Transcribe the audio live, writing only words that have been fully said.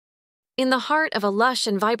In the heart of a lush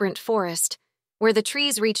and vibrant forest, where the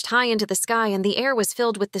trees reached high into the sky and the air was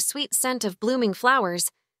filled with the sweet scent of blooming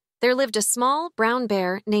flowers, there lived a small, brown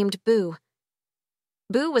bear named Boo.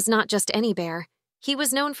 Boo was not just any bear. He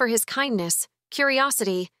was known for his kindness,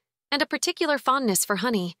 curiosity, and a particular fondness for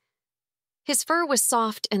honey. His fur was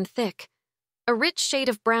soft and thick, a rich shade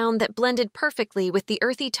of brown that blended perfectly with the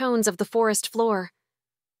earthy tones of the forest floor.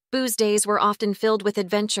 Boo's days were often filled with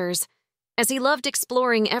adventures, as he loved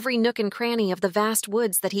exploring every nook and cranny of the vast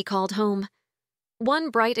woods that he called home. One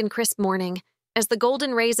bright and crisp morning, as the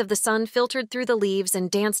golden rays of the sun filtered through the leaves and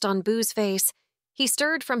danced on Boo's face, he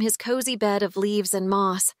stirred from his cozy bed of leaves and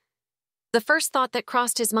moss. The first thought that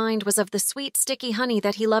crossed his mind was of the sweet, sticky honey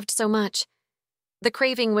that he loved so much. The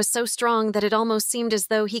craving was so strong that it almost seemed as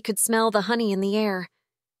though he could smell the honey in the air.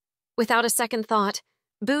 Without a second thought,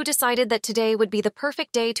 Boo decided that today would be the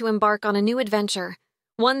perfect day to embark on a new adventure,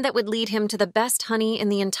 one that would lead him to the best honey in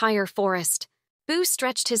the entire forest. Boo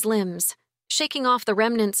stretched his limbs, shaking off the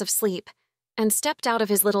remnants of sleep, and stepped out of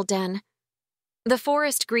his little den. The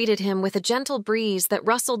forest greeted him with a gentle breeze that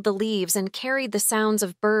rustled the leaves and carried the sounds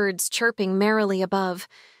of birds chirping merrily above.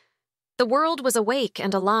 The world was awake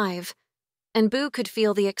and alive, and Boo could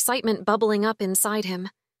feel the excitement bubbling up inside him.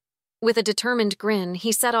 With a determined grin,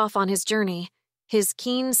 he set off on his journey, his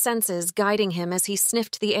keen senses guiding him as he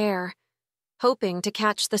sniffed the air, hoping to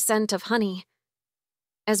catch the scent of honey.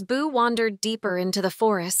 As Boo wandered deeper into the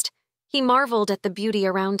forest, he marveled at the beauty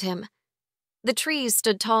around him. The trees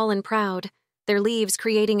stood tall and proud, their leaves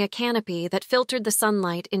creating a canopy that filtered the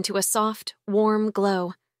sunlight into a soft, warm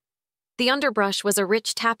glow. The underbrush was a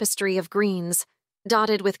rich tapestry of greens,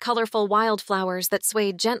 dotted with colorful wildflowers that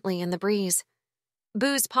swayed gently in the breeze.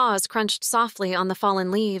 Boo's paws crunched softly on the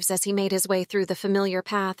fallen leaves as he made his way through the familiar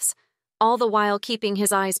paths, all the while keeping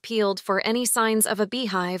his eyes peeled for any signs of a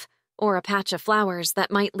beehive or a patch of flowers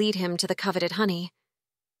that might lead him to the coveted honey.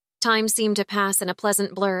 Time seemed to pass in a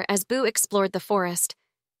pleasant blur as Boo explored the forest,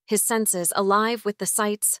 his senses alive with the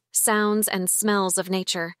sights, sounds, and smells of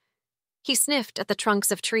nature. He sniffed at the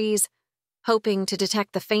trunks of trees, hoping to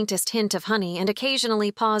detect the faintest hint of honey, and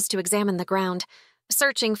occasionally paused to examine the ground,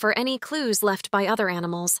 searching for any clues left by other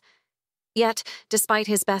animals. Yet, despite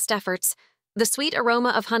his best efforts, the sweet aroma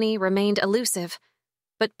of honey remained elusive.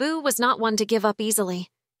 But Boo was not one to give up easily.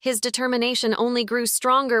 His determination only grew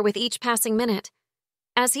stronger with each passing minute.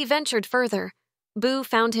 As he ventured further, Boo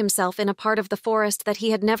found himself in a part of the forest that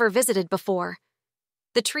he had never visited before.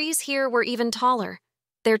 The trees here were even taller,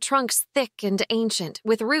 their trunks thick and ancient,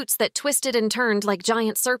 with roots that twisted and turned like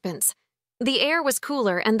giant serpents. The air was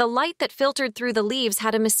cooler, and the light that filtered through the leaves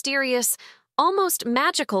had a mysterious, almost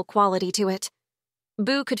magical quality to it.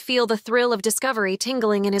 Boo could feel the thrill of discovery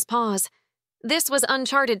tingling in his paws. This was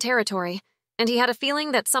uncharted territory, and he had a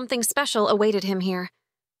feeling that something special awaited him here.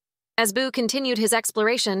 As Boo continued his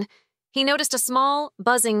exploration, he noticed a small,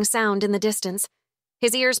 buzzing sound in the distance.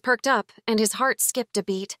 His ears perked up, and his heart skipped a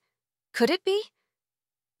beat. Could it be?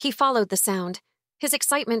 He followed the sound, his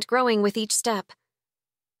excitement growing with each step.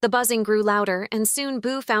 The buzzing grew louder, and soon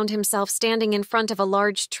Boo found himself standing in front of a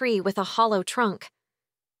large tree with a hollow trunk.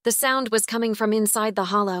 The sound was coming from inside the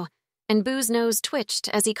hollow, and Boo's nose twitched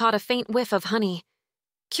as he caught a faint whiff of honey.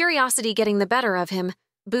 Curiosity getting the better of him,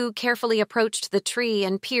 Boo carefully approached the tree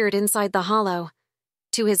and peered inside the hollow.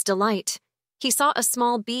 To his delight, he saw a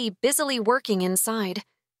small bee busily working inside,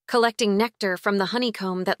 collecting nectar from the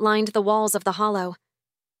honeycomb that lined the walls of the hollow.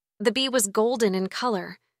 The bee was golden in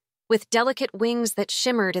color, with delicate wings that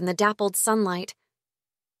shimmered in the dappled sunlight.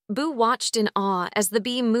 Boo watched in awe as the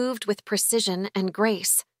bee moved with precision and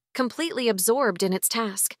grace, completely absorbed in its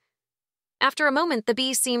task. After a moment, the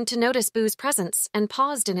bee seemed to notice Boo's presence and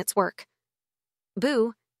paused in its work.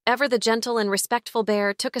 Boo, ever the gentle and respectful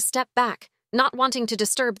bear, took a step back, not wanting to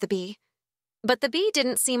disturb the bee. But the bee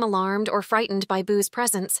didn't seem alarmed or frightened by Boo's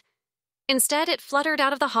presence. Instead, it fluttered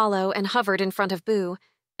out of the hollow and hovered in front of Boo,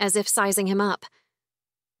 as if sizing him up.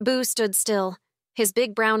 Boo stood still, his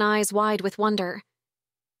big brown eyes wide with wonder.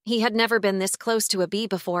 He had never been this close to a bee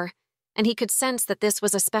before, and he could sense that this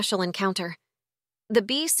was a special encounter. The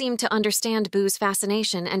bee seemed to understand Boo's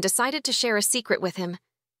fascination and decided to share a secret with him.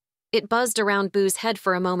 It buzzed around Boo's head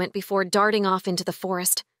for a moment before darting off into the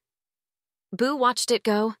forest. Boo watched it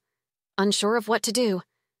go, unsure of what to do.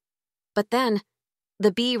 But then,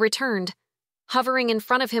 the bee returned, hovering in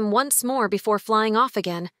front of him once more before flying off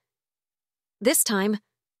again. This time,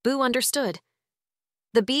 Boo understood.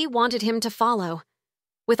 The bee wanted him to follow.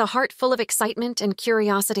 With a heart full of excitement and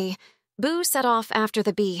curiosity, Boo set off after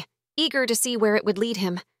the bee, eager to see where it would lead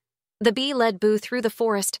him. The bee led Boo through the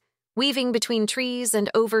forest, weaving between trees and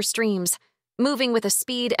over streams, moving with a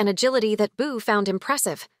speed and agility that Boo found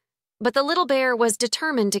impressive. But the little bear was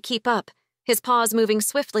determined to keep up, his paws moving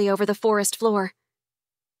swiftly over the forest floor.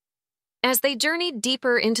 As they journeyed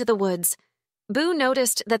deeper into the woods, Boo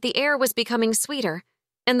noticed that the air was becoming sweeter,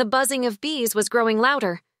 and the buzzing of bees was growing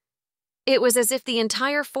louder. It was as if the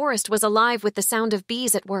entire forest was alive with the sound of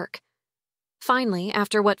bees at work. Finally,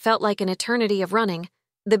 after what felt like an eternity of running,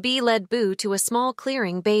 the bee led Boo to a small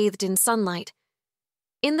clearing bathed in sunlight.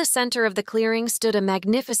 In the center of the clearing stood a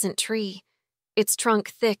magnificent tree, its trunk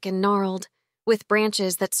thick and gnarled, with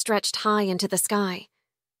branches that stretched high into the sky.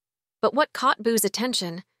 But what caught Boo's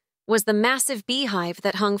attention was the massive beehive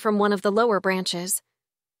that hung from one of the lower branches.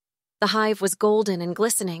 The hive was golden and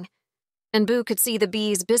glistening, and Boo could see the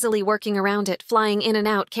bees busily working around it, flying in and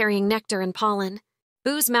out, carrying nectar and pollen.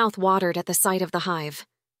 Boo's mouth watered at the sight of the hive.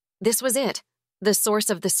 This was it, the source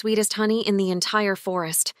of the sweetest honey in the entire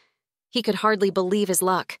forest. He could hardly believe his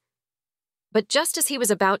luck. But just as he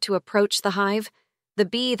was about to approach the hive, the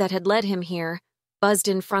bee that had led him here buzzed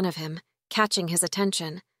in front of him, catching his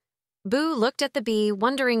attention. Boo looked at the bee,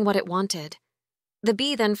 wondering what it wanted. The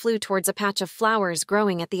bee then flew towards a patch of flowers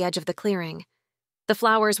growing at the edge of the clearing. The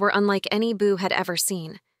flowers were unlike any Boo had ever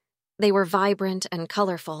seen. They were vibrant and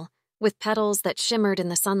colorful, with petals that shimmered in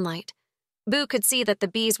the sunlight. Boo could see that the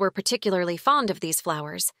bees were particularly fond of these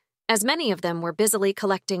flowers, as many of them were busily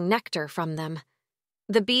collecting nectar from them.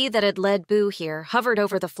 The bee that had led Boo here hovered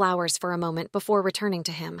over the flowers for a moment before returning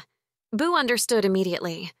to him. Boo understood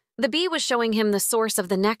immediately. The bee was showing him the source of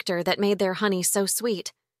the nectar that made their honey so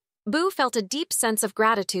sweet. Boo felt a deep sense of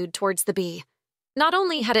gratitude towards the bee. Not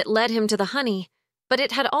only had it led him to the honey, but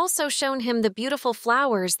it had also shown him the beautiful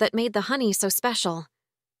flowers that made the honey so special.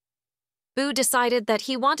 Boo decided that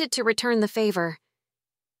he wanted to return the favor.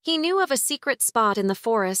 He knew of a secret spot in the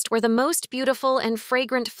forest where the most beautiful and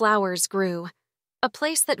fragrant flowers grew, a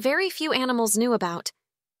place that very few animals knew about.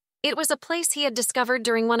 It was a place he had discovered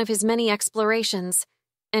during one of his many explorations,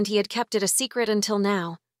 and he had kept it a secret until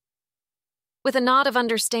now. With a nod of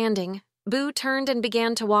understanding, Boo turned and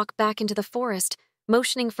began to walk back into the forest,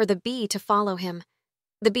 motioning for the bee to follow him.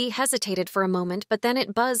 The bee hesitated for a moment, but then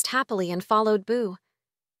it buzzed happily and followed Boo.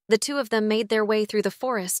 The two of them made their way through the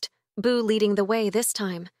forest, Boo leading the way this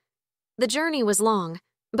time. The journey was long,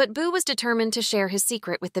 but Boo was determined to share his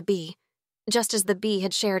secret with the bee, just as the bee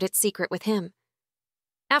had shared its secret with him.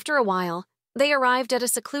 After a while, they arrived at a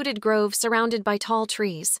secluded grove surrounded by tall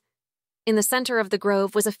trees. In the center of the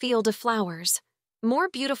grove was a field of flowers, more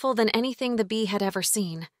beautiful than anything the bee had ever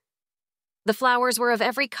seen. The flowers were of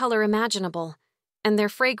every color imaginable, and their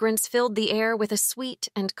fragrance filled the air with a sweet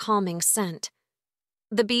and calming scent.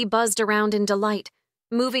 The bee buzzed around in delight,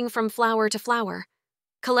 moving from flower to flower,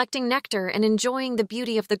 collecting nectar and enjoying the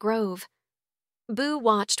beauty of the grove. Boo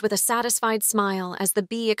watched with a satisfied smile as the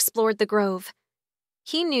bee explored the grove.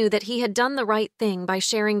 He knew that he had done the right thing by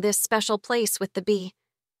sharing this special place with the bee.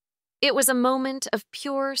 It was a moment of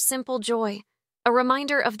pure, simple joy, a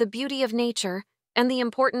reminder of the beauty of nature and the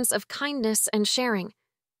importance of kindness and sharing.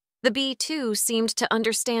 The bee, too, seemed to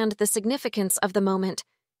understand the significance of the moment,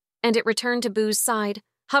 and it returned to Boo's side,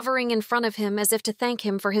 hovering in front of him as if to thank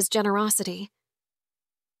him for his generosity.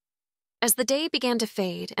 As the day began to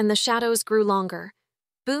fade and the shadows grew longer,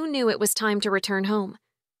 Boo knew it was time to return home.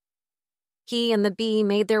 He and the bee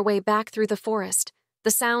made their way back through the forest,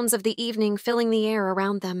 the sounds of the evening filling the air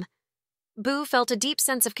around them. Boo felt a deep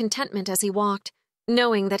sense of contentment as he walked,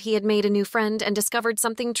 knowing that he had made a new friend and discovered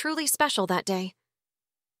something truly special that day.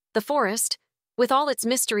 The forest, with all its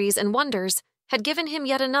mysteries and wonders, had given him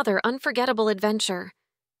yet another unforgettable adventure.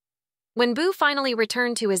 When Boo finally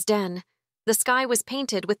returned to his den, the sky was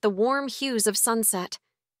painted with the warm hues of sunset.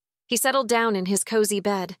 He settled down in his cozy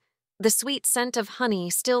bed, the sweet scent of honey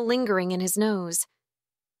still lingering in his nose.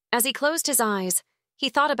 As he closed his eyes, he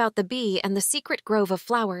thought about the bee and the secret grove of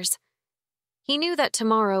flowers. He knew that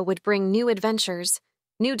tomorrow would bring new adventures,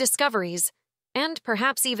 new discoveries, and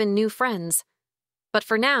perhaps even new friends. But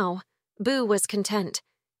for now, Boo was content,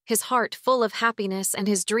 his heart full of happiness and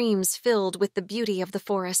his dreams filled with the beauty of the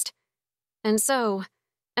forest. And so,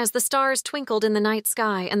 as the stars twinkled in the night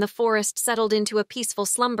sky and the forest settled into a peaceful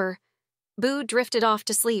slumber, Boo drifted off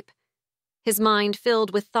to sleep, his mind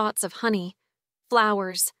filled with thoughts of honey,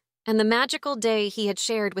 flowers, and the magical day he had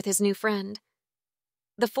shared with his new friend.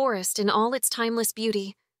 The forest, in all its timeless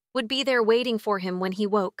beauty, would be there waiting for him when he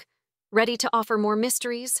woke, ready to offer more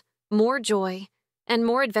mysteries, more joy, and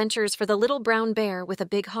more adventures for the little brown bear with a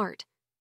big heart.